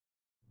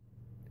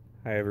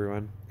Hi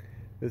everyone,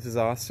 this is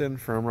Austin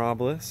from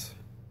Robliss,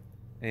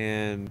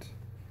 and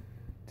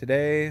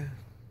today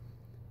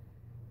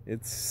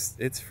it's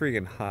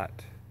freaking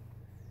hot,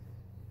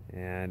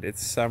 and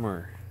it's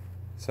summer.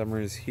 Summer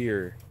is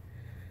here,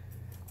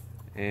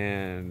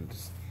 and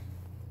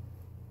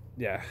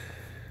yeah,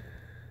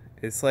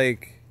 it's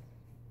like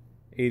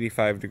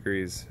 85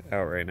 degrees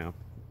out right now.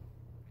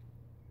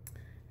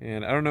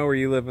 And I don't know where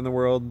you live in the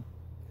world,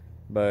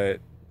 but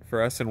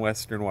for us in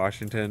Western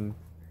Washington,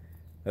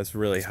 that's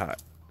really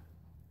hot,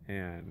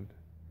 and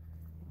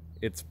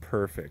it's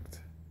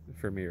perfect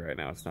for me right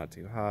now. It's not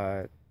too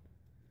hot.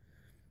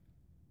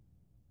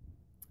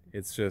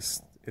 It's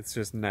just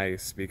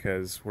nice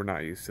because we're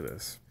not used to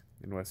this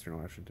in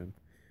Western Washington.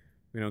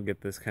 We don't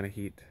get this kind of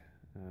heat.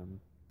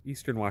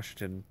 Eastern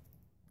Washington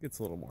gets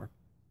a little more,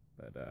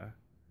 but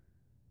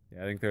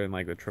yeah, I think they're in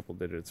like the triple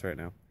digits right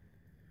now.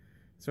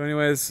 So,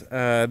 anyways,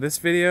 this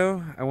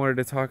video I wanted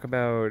to talk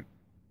about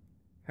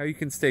how you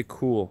can stay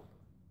cool,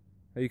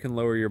 how you can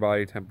lower your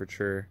body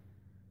temperature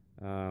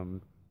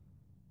um,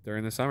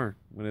 during the summer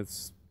when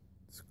it's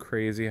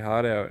crazy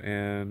hot out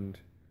and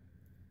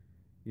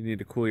you need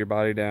to cool your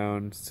body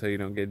down so you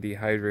don't get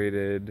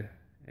dehydrated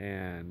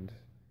and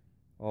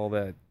all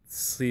that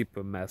sleep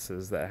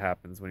messes that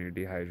happens when you're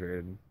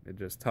dehydrated. It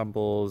just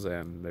tumbles,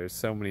 and there's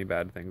so many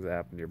bad things that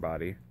happen to your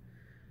body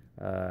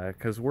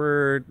because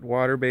we're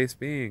water-based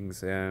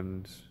beings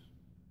and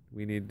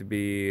we need to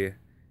be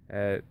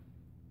at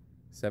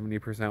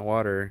 70%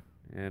 water,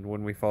 and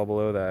when we fall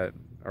below that,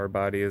 our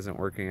body isn't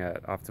working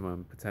at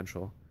optimum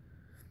potential.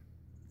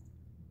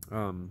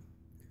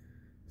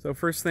 So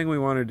first thing we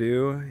want to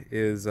do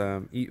is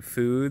eat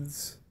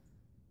foods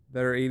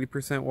that are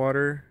 80%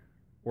 water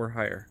or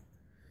higher.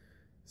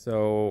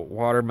 So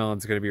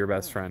watermelon's going to be your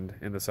best friend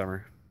in the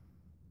summer.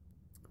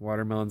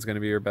 Watermelon's going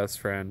to be your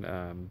best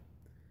friend.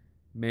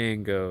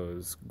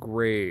 Mangoes,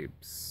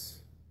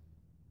 grapes,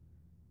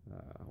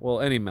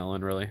 well, any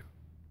melon really.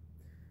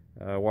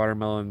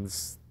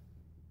 Watermelon's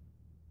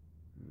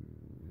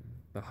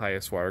the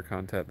highest water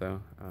content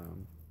though.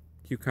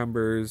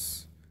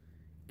 Cucumbers,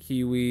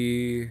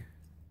 kiwi,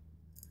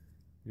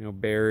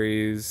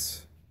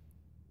 berries.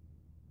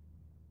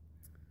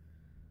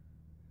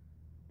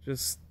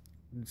 Just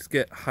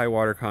get high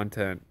water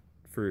content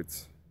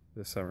fruits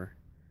this summer.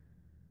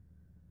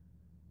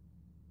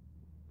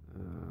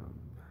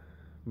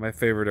 My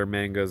favorite are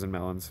mangoes and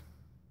melons.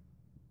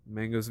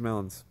 Mangoes and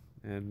melons.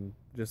 And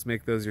just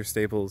make those your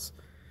staples.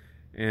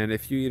 And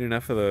if you eat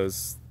enough of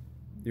those,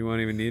 you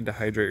won't even need to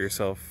hydrate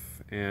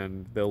yourself,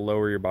 and they'll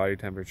lower your body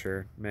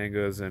temperature.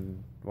 Mangoes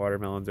and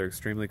watermelons are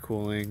extremely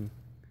cooling.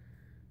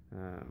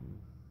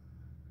 And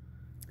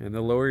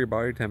they'll lower your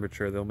body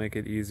temperature. They'll make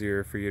it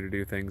easier for you to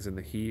do things in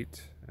the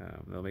heat.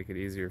 They'll make it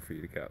easier for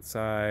you to get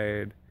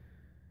outside.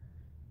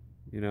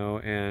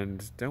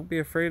 And don't be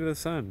afraid of the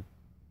sun.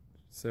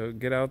 So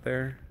get out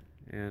there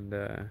and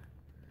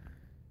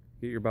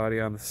get your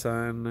body on the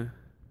sun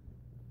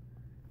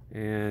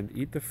and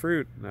eat the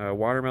fruit.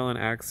 Watermelon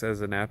acts as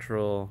a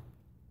natural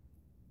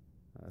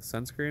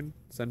sunscreen,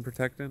 sun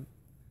protectant.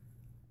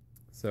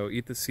 So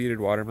eat the seeded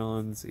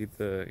watermelons, eat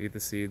the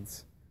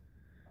seeds.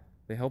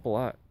 They help a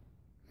lot.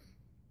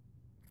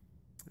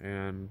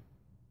 And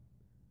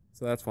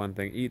so that's one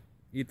thing.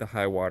 Eat the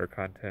high water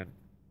content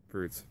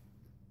fruits.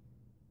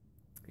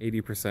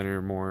 80%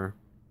 or more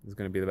is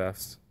going to be the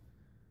best.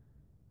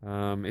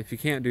 If you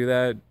can't do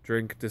that,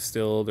 drink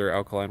distilled or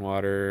alkaline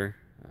water.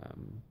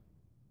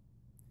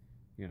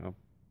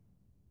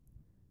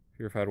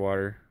 Purified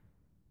water.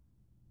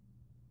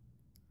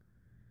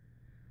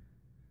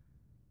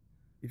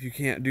 If you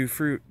can't do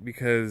fruit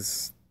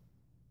because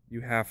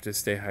you have to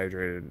stay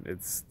hydrated,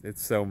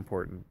 it's so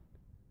important.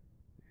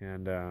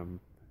 And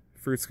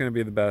fruit's going to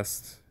be the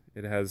best.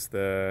 It has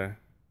the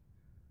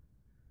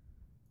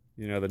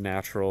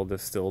natural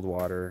distilled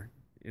water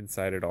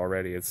inside it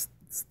already. It's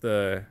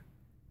the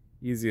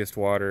easiest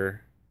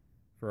water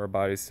for our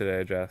bodies to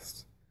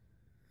digest.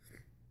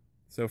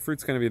 So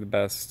fruit's going to be the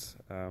best.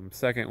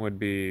 Second would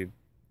be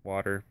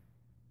water.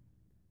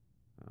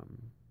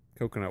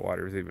 Coconut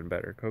water is even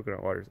better.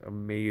 Coconut water is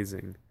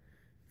amazing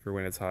for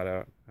when it's hot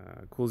out.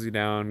 Cools you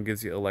down,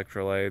 gives you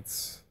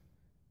electrolytes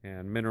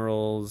and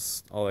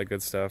minerals, all that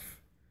good stuff.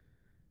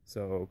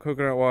 So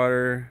coconut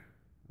water,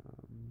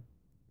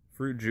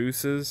 fruit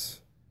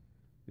juices,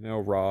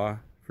 raw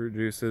fruit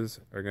juices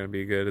are going to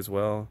be good as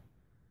well.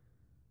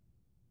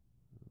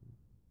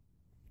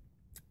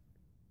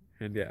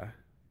 And yeah,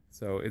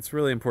 so it's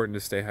really important to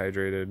stay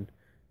hydrated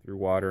through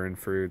water and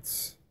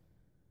fruits.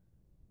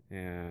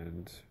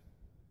 And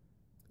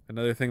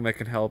another thing that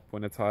can help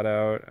when it's hot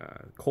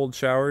out, cold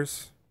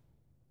showers.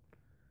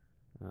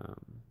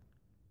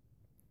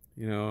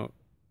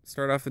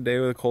 Start off the day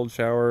with a cold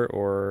shower,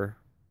 or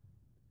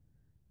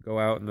go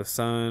out in the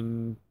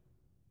sun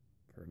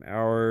for an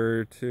hour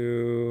or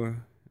two,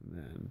 and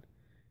then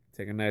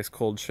take a nice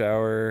cold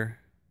shower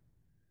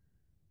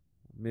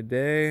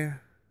midday.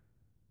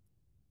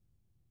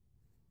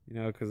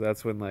 Because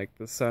that's when like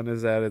the sun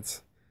is at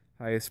its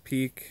highest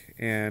peak,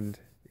 and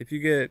if you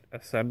get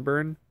a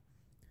sunburn,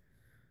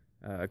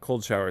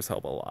 cold showers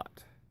help a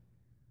lot.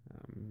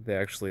 They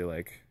actually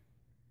like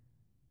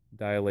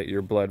dilate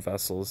your blood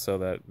vessels so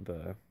that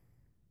the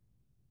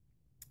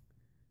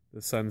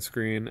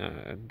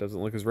sunscreen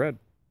doesn't look as red.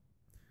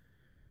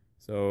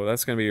 So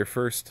that's going to be your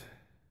first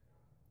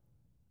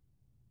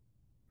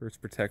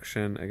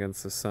protection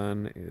against the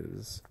sun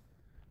is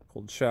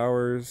cold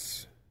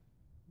showers.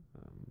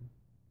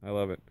 I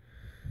love it.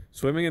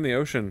 Swimming in the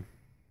ocean.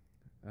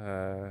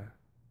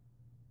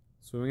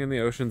 Swimming in the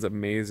ocean's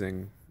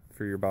amazing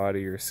for your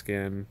body, your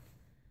skin,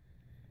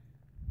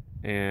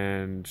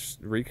 and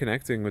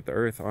reconnecting with the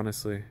earth,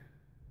 honestly.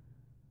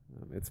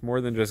 It's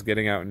more than just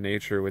getting out in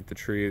nature with the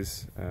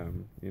trees,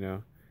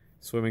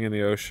 swimming in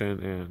the ocean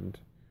and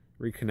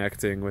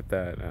reconnecting with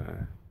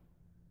that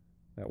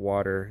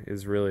water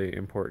is really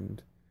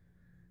important.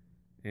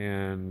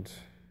 And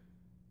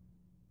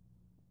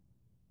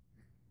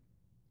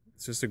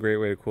it's just a great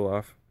way to cool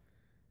off.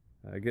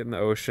 Get in the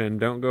ocean.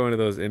 Don't go into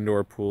those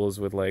indoor pools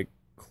with like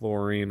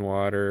chlorine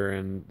water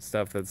and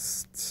stuff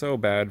that's so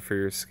bad for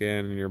your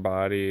skin and your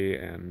body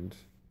and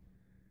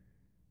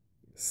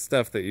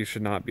stuff that you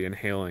should not be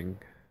inhaling,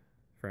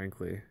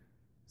 frankly.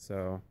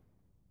 So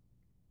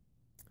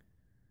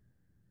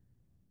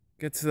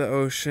get to the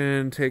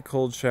ocean, take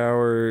cold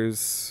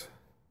showers,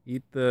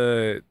 eat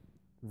the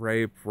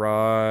ripe,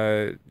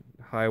 raw,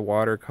 high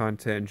water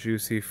content,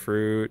 juicy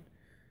fruit,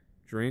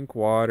 drink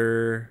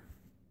water.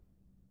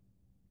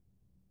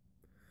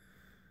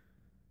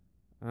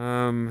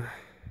 And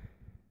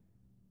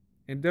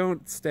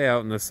don't stay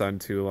out in the sun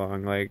too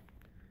long. Like,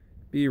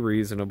 be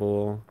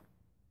reasonable.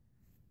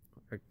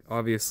 Like,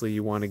 obviously,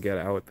 you want to get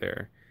out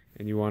there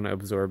and you want to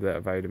absorb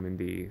that vitamin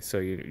D so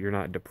you're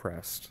not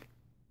depressed.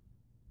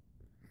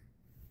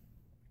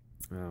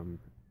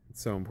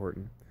 It's so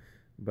important.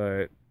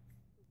 But,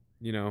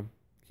 keep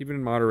it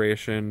in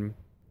moderation,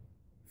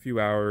 a few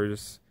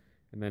hours,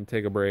 and then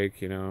take a break,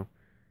 so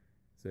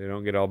you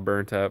don't get all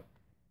burnt up.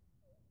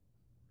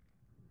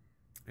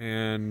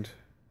 And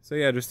so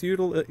yeah, just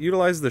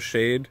utilize the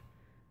shade.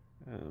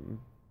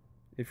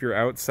 If you're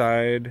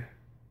outside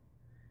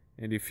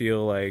and you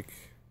feel like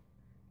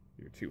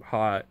you're too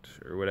hot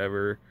or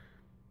whatever,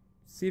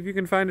 see if you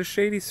can find a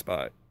shady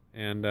spot.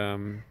 And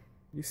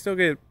you still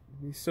get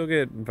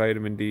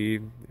vitamin D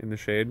in the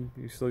shade.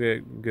 You still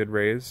get good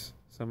rays,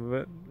 some of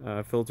it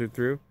filtered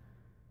through.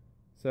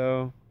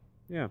 So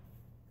yeah.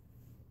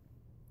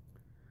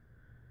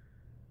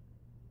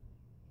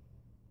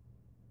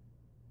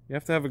 You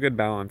have to have a good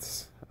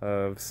balance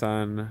of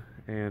sun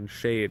and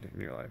shade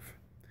in your life.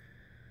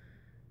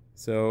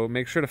 So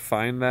make sure to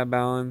find that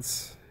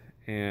balance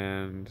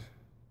and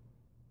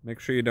make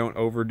sure you don't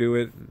overdo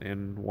it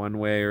in one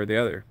way or the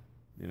other,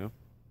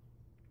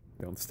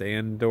 Don't stay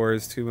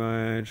indoors too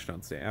much,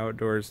 don't stay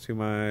outdoors too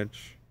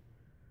much.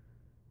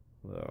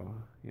 Although,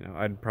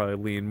 I'd probably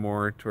lean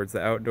more towards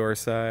the outdoor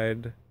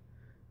side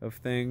of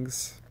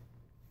things.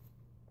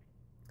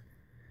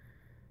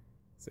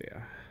 So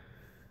yeah.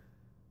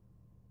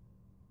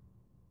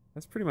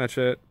 That's pretty much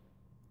it.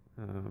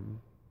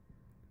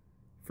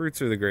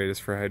 Fruits are the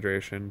greatest for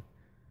hydration.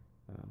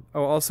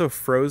 Also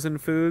frozen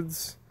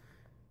foods,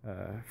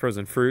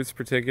 frozen fruits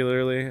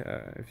particularly.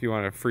 If you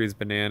want to freeze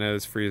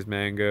bananas, freeze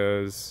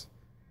mangoes,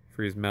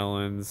 freeze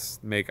melons,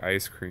 make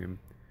ice cream.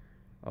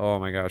 Oh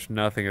my gosh,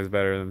 nothing is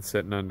better than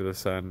sitting under the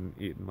sun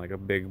eating like a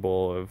big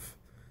bowl of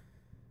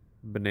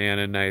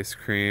banana ice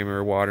cream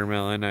or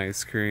watermelon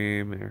ice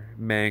cream or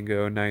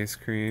mango ice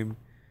cream.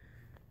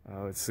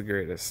 Oh, it's the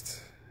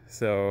greatest.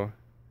 So,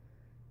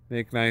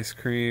 make ice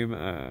cream,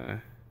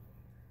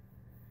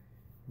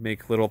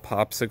 make little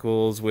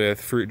popsicles with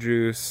fruit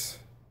juice.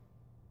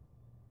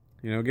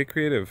 Get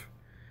creative.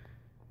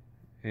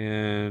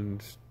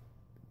 And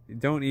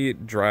don't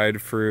eat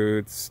dried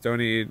fruits.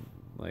 Don't eat,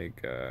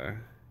 like, a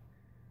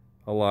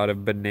lot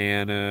of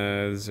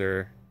bananas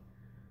or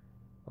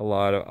a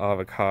lot of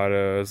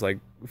avocados. Like,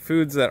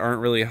 foods that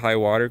aren't really high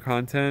water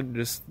content,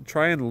 just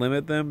try and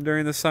limit them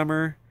during the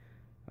summer.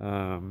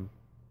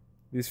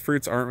 These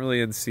fruits aren't really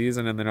in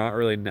season and they're not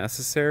really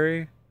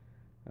necessary.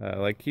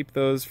 Keep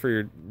those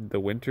for the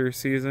winter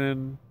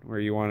season where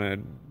you want to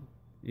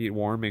eat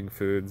warming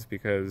foods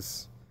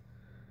because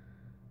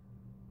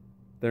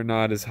they're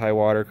not as high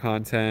water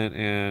content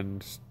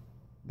and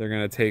they're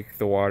going to take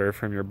the water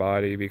from your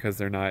body because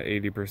they're not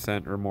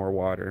 80% or more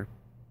water.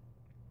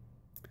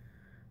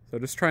 So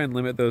just try and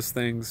limit those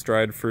things,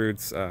 dried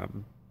fruits,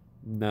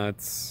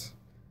 nuts,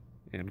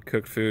 and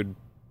cooked food.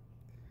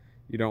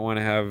 You don't want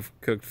to have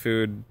cooked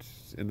food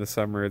in the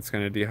summer. It's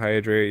going to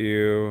dehydrate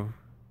you.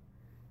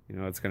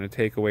 It's going to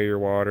take away your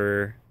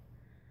water.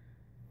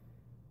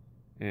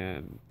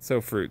 And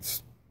so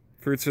fruits.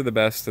 Fruits are the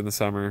best in the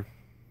summer.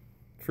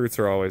 Fruits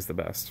are always the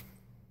best.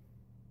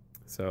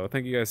 So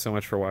thank you guys so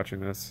much for watching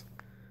this.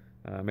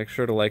 Make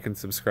sure to like and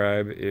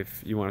subscribe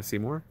if you want to see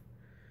more.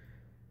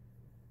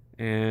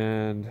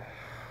 And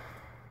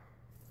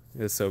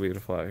it's so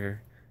beautiful out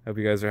here. Hope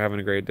you guys are having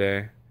a great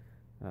day.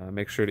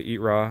 Make sure to eat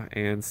raw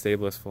and stay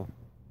blissful.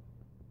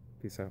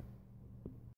 Peace out.